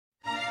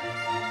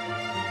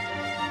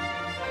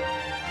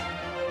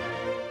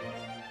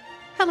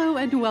Hello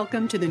and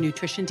welcome to the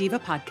Nutrition Diva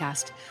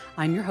podcast.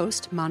 I'm your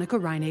host, Monica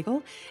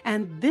Reinagel,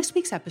 and this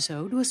week's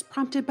episode was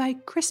prompted by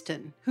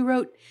Kristen, who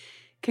wrote,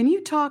 "Can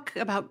you talk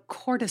about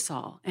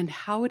cortisol and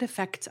how it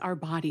affects our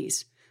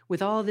bodies?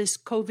 With all this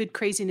COVID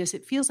craziness,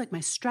 it feels like my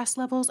stress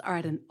levels are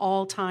at an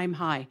all-time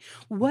high.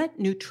 What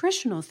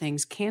nutritional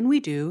things can we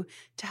do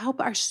to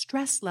help our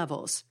stress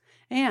levels?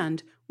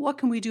 And what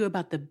can we do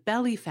about the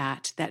belly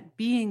fat that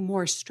being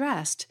more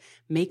stressed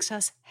makes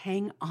us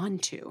hang on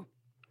to?"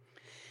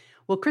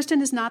 Well,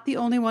 Kristen is not the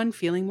only one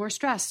feeling more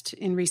stressed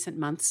in recent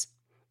months.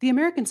 The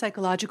American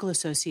Psychological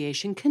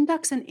Association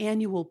conducts an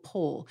annual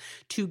poll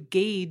to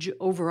gauge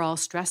overall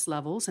stress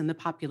levels in the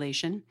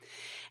population.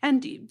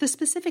 And the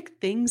specific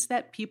things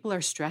that people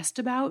are stressed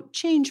about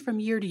change from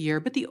year to year,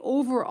 but the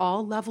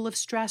overall level of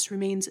stress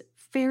remains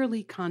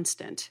fairly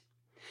constant.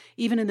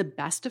 Even in the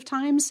best of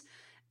times,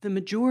 the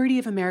majority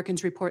of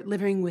Americans report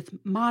living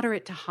with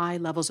moderate to high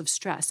levels of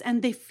stress,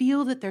 and they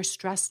feel that their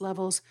stress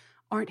levels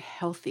aren't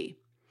healthy.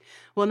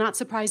 Well, not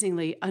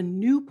surprisingly, a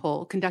new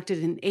poll conducted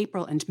in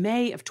April and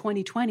May of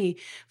 2020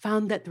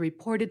 found that the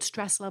reported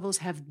stress levels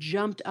have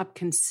jumped up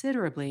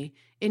considerably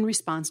in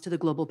response to the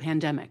global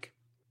pandemic.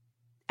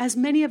 As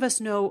many of us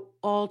know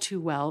all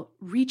too well,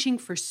 reaching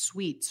for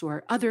sweets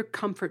or other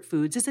comfort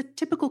foods is a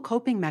typical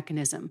coping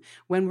mechanism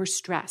when we're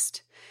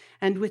stressed.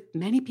 And with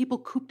many people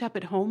cooped up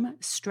at home,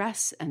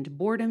 stress and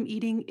boredom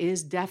eating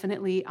is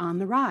definitely on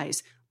the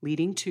rise,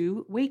 leading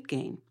to weight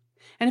gain.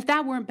 And if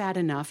that weren't bad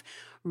enough,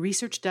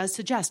 research does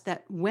suggest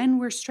that when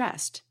we're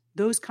stressed,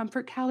 those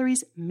comfort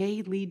calories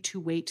may lead to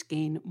weight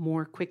gain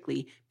more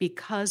quickly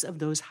because of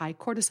those high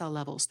cortisol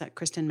levels that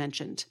Kristen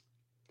mentioned.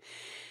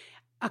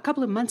 A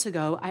couple of months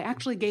ago, I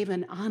actually gave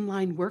an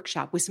online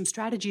workshop with some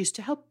strategies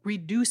to help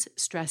reduce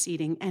stress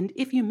eating. And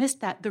if you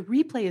missed that, the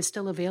replay is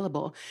still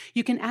available.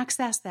 You can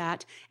access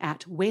that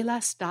at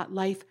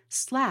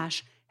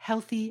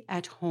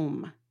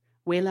waylass.life/healthy-at-home.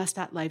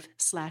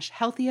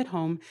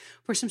 waylass.life/healthy-at-home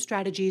for some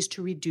strategies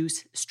to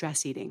reduce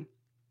stress eating.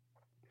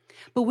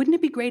 But wouldn't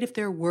it be great if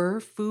there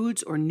were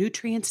foods or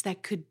nutrients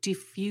that could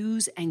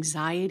diffuse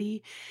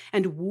anxiety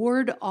and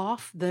ward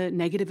off the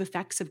negative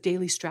effects of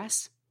daily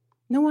stress?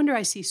 No wonder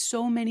I see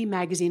so many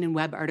magazine and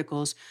web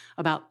articles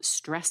about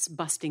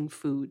stress-busting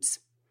foods.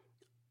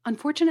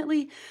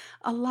 Unfortunately,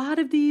 a lot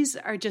of these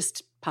are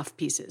just puff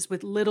pieces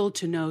with little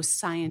to no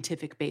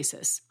scientific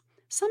basis.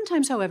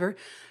 Sometimes, however,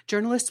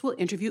 journalists will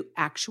interview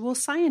actual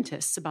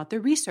scientists about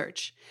their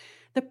research.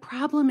 The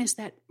problem is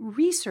that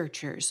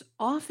researchers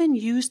often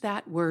use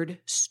that word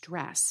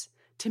stress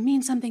to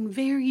mean something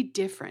very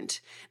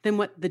different than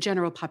what the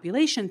general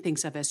population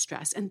thinks of as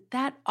stress, and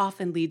that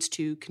often leads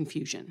to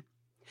confusion.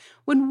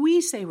 When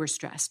we say we're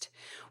stressed,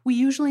 we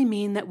usually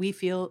mean that we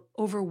feel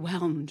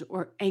overwhelmed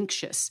or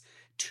anxious,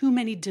 too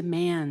many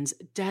demands,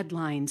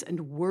 deadlines,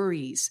 and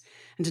worries,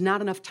 and not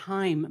enough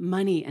time,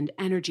 money, and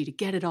energy to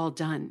get it all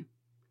done.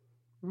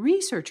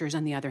 Researchers,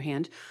 on the other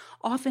hand,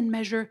 often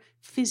measure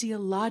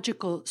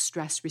physiological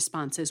stress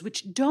responses,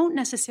 which don't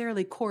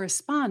necessarily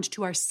correspond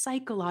to our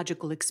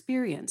psychological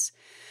experience.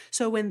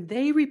 So when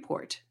they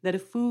report that a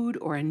food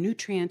or a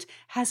nutrient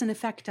has an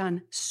effect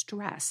on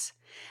stress,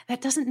 that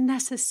doesn't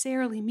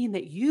necessarily mean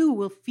that you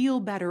will feel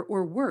better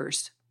or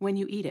worse when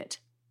you eat it.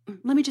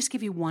 Let me just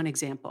give you one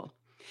example.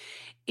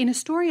 In a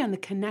story on the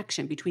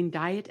connection between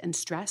diet and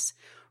stress,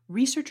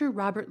 researcher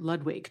Robert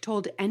Ludwig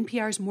told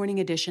NPR's Morning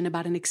Edition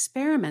about an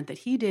experiment that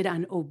he did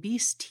on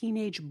obese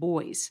teenage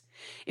boys,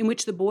 in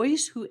which the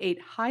boys who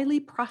ate highly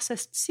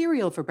processed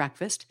cereal for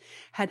breakfast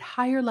had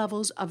higher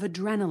levels of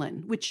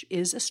adrenaline, which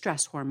is a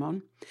stress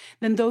hormone,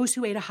 than those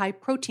who ate a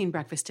high-protein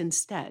breakfast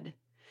instead.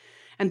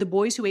 And the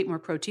boys who ate more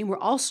protein were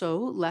also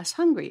less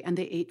hungry, and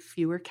they ate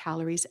fewer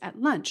calories at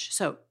lunch.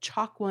 So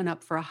chalk one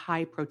up for a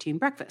high-protein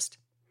breakfast.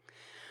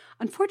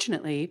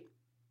 Unfortunately,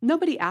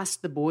 nobody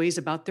asked the boys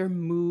about their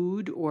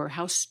mood or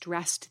how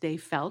stressed they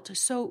felt,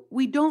 so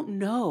we don't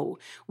know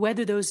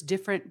whether those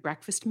different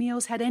breakfast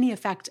meals had any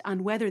effect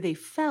on whether they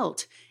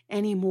felt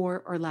any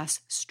more or less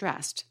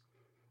stressed.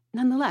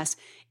 Nonetheless,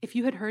 if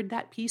you had heard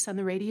that piece on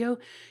the radio,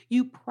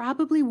 you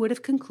probably would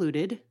have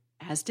concluded,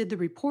 as did the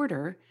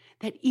reporter,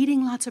 that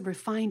eating lots of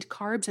refined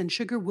carbs and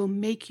sugar will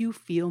make you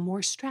feel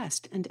more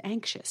stressed and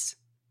anxious.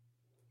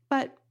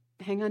 But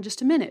hang on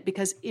just a minute,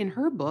 because in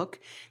her book,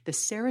 The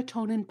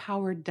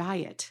Serotonin-Powered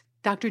Diet,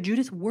 Dr.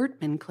 Judith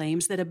Wertman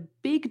claims that a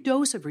big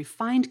dose of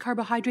refined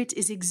carbohydrates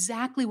is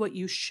exactly what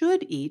you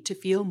should eat to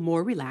feel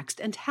more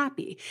relaxed and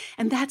happy.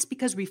 And that's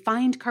because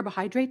refined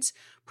carbohydrates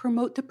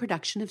promote the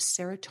production of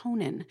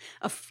serotonin,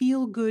 a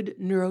feel-good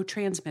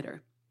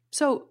neurotransmitter.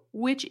 So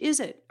which is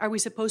it? Are we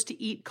supposed to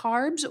eat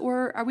carbs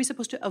or are we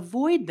supposed to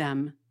avoid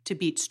them to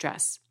beat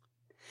stress?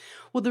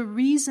 Well, the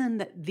reason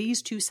that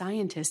these two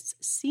scientists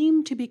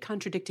seem to be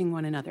contradicting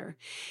one another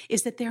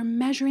is that they're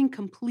measuring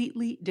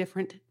completely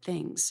different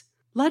things.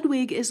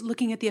 Ludwig is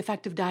looking at the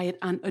effect of diet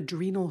on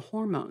adrenal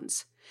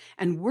hormones,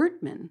 and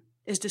Wertman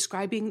is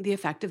describing the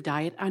effect of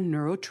diet on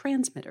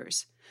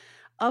neurotransmitters.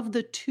 Of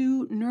the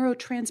two,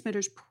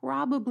 neurotransmitters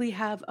probably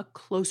have a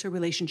closer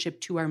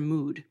relationship to our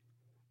mood.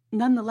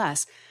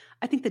 Nonetheless,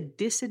 I think the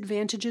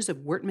disadvantages of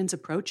Wertmann's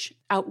approach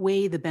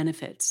outweigh the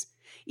benefits.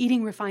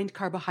 Eating refined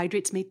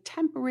carbohydrates may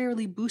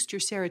temporarily boost your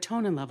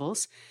serotonin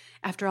levels.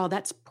 After all,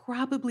 that's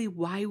probably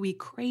why we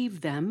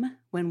crave them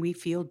when we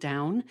feel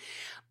down.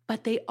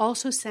 But they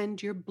also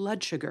send your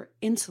blood sugar,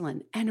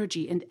 insulin,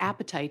 energy, and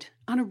appetite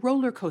on a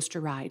roller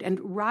coaster ride. And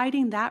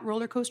riding that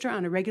roller coaster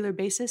on a regular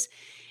basis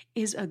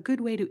is a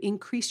good way to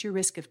increase your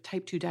risk of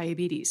type 2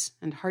 diabetes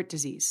and heart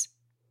disease.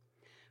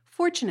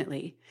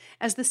 Fortunately,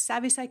 as the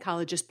savvy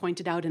psychologist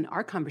pointed out in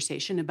our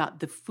conversation about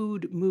the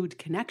food-mood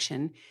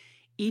connection,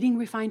 eating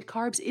refined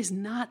carbs is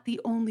not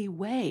the only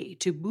way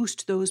to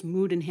boost those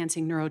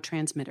mood-enhancing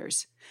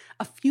neurotransmitters.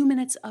 A few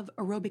minutes of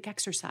aerobic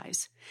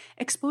exercise,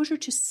 exposure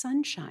to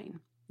sunshine,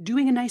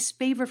 doing a nice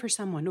favor for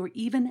someone, or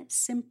even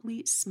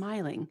simply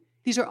smiling.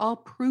 These are all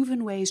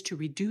proven ways to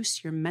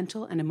reduce your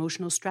mental and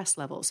emotional stress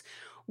levels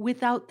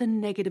without the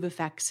negative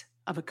effects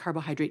of a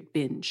carbohydrate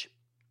binge.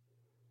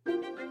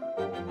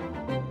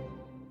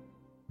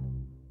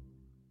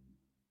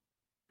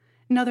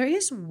 Now, there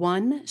is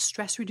one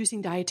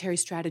stress-reducing dietary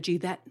strategy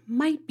that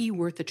might be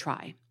worth a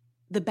try.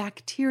 The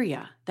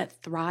bacteria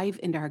that thrive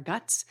in our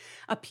guts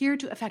appear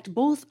to affect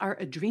both our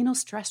adrenal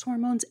stress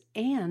hormones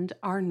and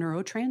our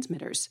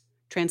neurotransmitters.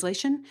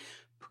 Translation: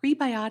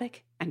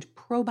 prebiotic and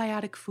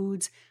probiotic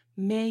foods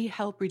may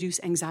help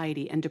reduce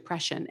anxiety and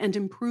depression and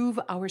improve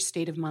our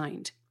state of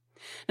mind.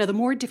 Now, the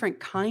more different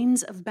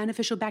kinds of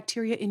beneficial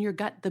bacteria in your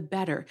gut, the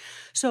better.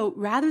 So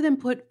rather than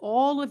put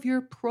all of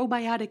your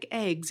probiotic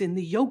eggs in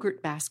the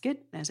yogurt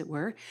basket, as it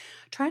were,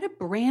 try to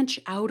branch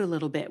out a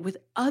little bit with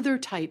other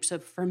types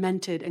of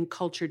fermented and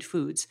cultured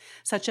foods,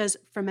 such as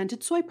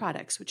fermented soy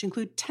products, which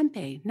include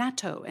tempeh,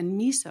 natto, and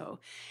miso,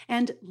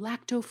 and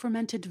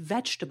lacto-fermented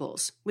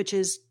vegetables, which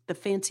is the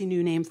fancy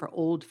new name for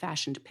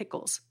old-fashioned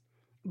pickles.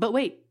 But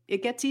wait,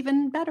 it gets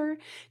even better.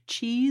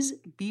 Cheese,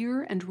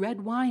 beer, and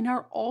red wine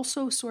are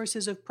also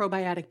sources of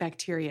probiotic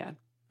bacteria.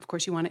 Of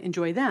course, you want to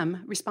enjoy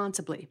them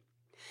responsibly.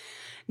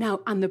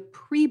 Now, on the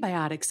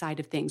prebiotic side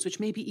of things, which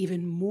may be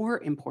even more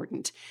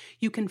important,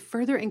 you can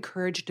further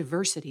encourage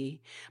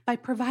diversity by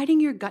providing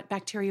your gut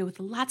bacteria with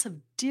lots of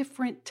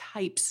different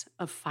types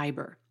of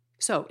fiber.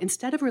 So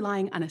instead of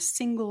relying on a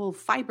single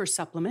fiber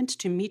supplement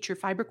to meet your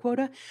fiber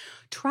quota,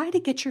 try to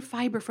get your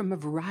fiber from a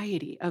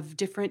variety of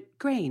different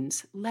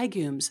grains,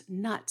 legumes,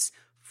 nuts,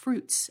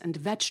 fruits, and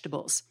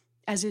vegetables.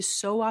 As is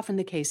so often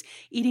the case,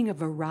 eating a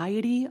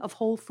variety of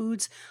whole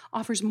foods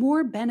offers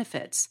more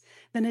benefits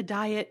than a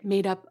diet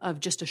made up of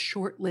just a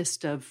short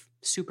list of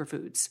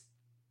superfoods.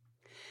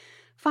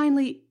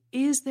 Finally,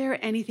 is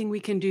there anything we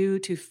can do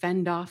to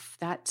fend off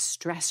that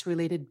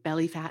stress-related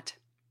belly fat?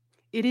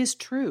 It is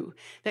true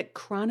that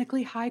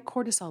chronically high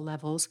cortisol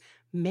levels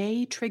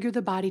may trigger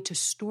the body to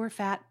store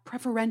fat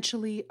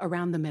preferentially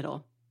around the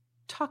middle.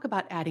 Talk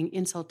about adding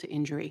insult to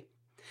injury.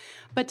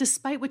 But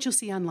despite what you'll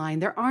see online,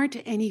 there aren't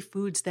any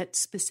foods that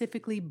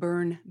specifically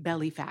burn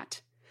belly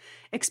fat.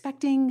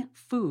 Expecting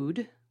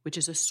food, which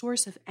is a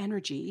source of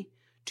energy,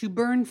 to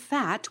burn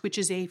fat, which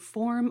is a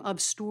form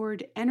of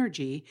stored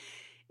energy,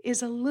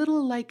 is a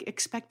little like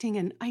expecting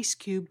an ice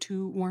cube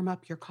to warm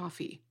up your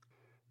coffee.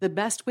 The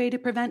best way to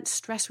prevent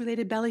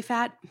stress-related belly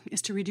fat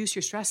is to reduce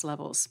your stress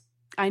levels.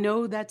 I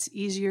know that's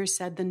easier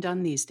said than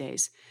done these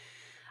days.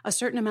 A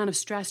certain amount of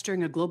stress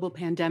during a global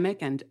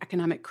pandemic and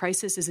economic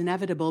crisis is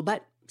inevitable,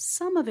 but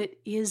some of it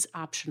is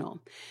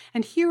optional.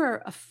 And here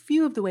are a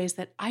few of the ways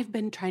that I've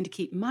been trying to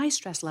keep my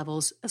stress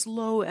levels as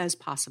low as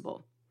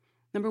possible.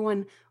 Number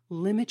one,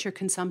 limit your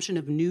consumption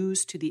of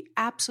news to the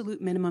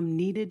absolute minimum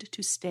needed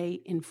to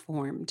stay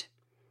informed.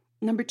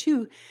 Number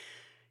two,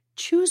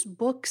 choose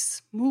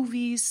books,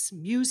 movies,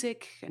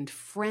 music, and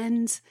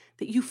friends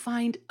that you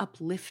find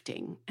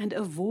uplifting and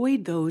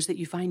avoid those that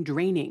you find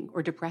draining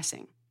or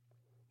depressing.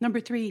 Number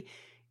three,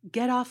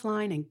 get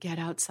offline and get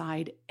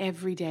outside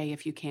every day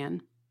if you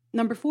can.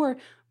 Number four,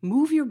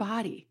 move your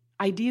body,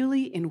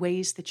 ideally in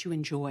ways that you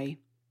enjoy.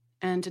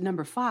 And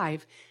number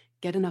five,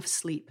 get enough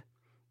sleep.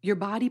 Your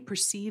body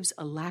perceives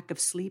a lack of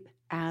sleep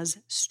as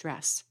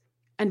stress.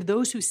 And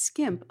those who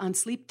skimp on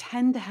sleep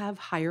tend to have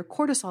higher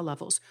cortisol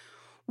levels,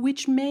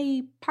 which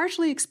may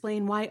partially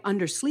explain why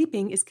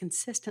undersleeping is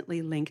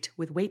consistently linked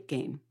with weight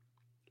gain.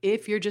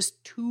 If you're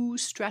just too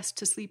stressed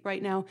to sleep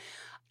right now,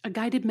 a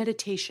guided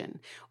meditation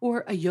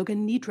or a yoga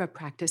nidra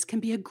practice can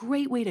be a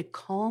great way to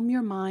calm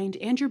your mind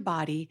and your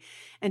body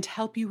and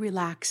help you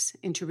relax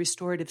into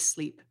restorative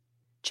sleep.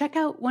 Check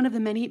out one of the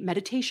many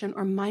meditation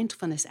or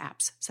mindfulness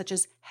apps such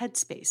as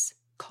Headspace,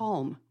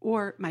 Calm,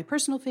 or my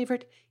personal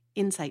favorite,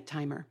 Insight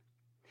Timer.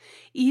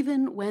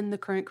 Even when the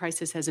current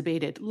crisis has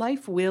abated,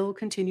 life will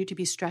continue to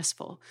be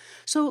stressful.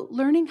 So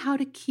learning how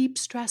to keep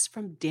stress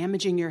from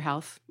damaging your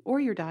health or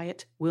your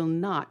diet will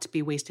not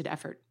be wasted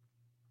effort.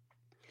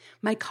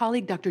 My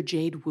colleague, Dr.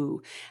 Jade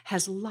Wu,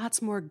 has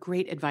lots more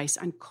great advice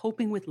on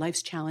coping with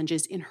life's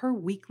challenges in her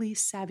weekly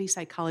Savvy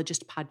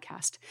Psychologist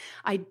podcast.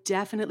 I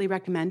definitely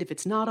recommend, if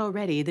it's not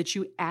already, that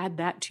you add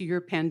that to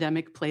your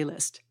pandemic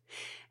playlist.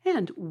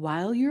 And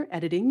while you're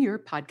editing your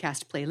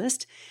podcast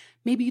playlist,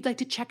 Maybe you'd like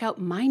to check out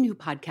my new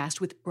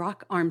podcast with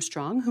Brock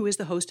Armstrong, who is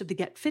the host of the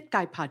Get Fit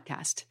Guy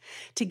podcast.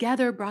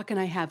 Together, Brock and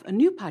I have a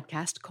new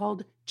podcast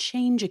called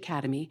Change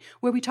Academy,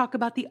 where we talk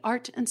about the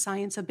art and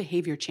science of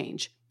behavior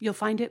change. You'll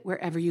find it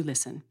wherever you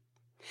listen.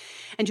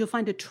 And you'll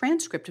find a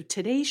transcript of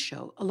today's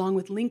show, along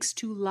with links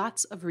to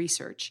lots of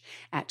research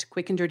at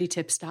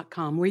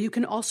quickanddirtytips.com, where you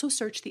can also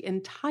search the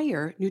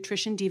entire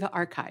Nutrition Diva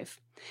archive.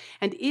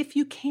 And if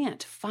you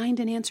can't find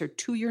an answer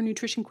to your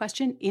nutrition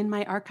question in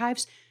my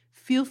archives,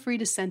 feel free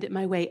to send it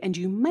my way, and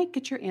you might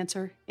get your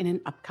answer in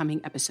an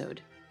upcoming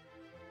episode.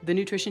 The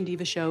Nutrition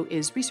Diva Show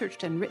is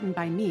researched and written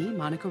by me,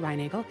 Monica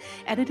Reinagel,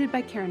 edited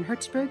by Karen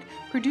Hertzberg,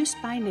 produced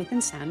by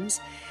Nathan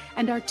Sams,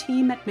 and our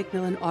team at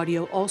Macmillan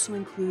Audio also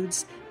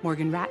includes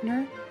Morgan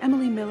Ratner,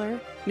 Emily Miller,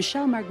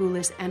 Michelle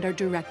Margulis, and our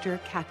director,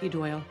 Kathy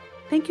Doyle.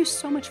 Thank you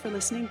so much for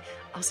listening.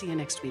 I'll see you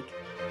next week.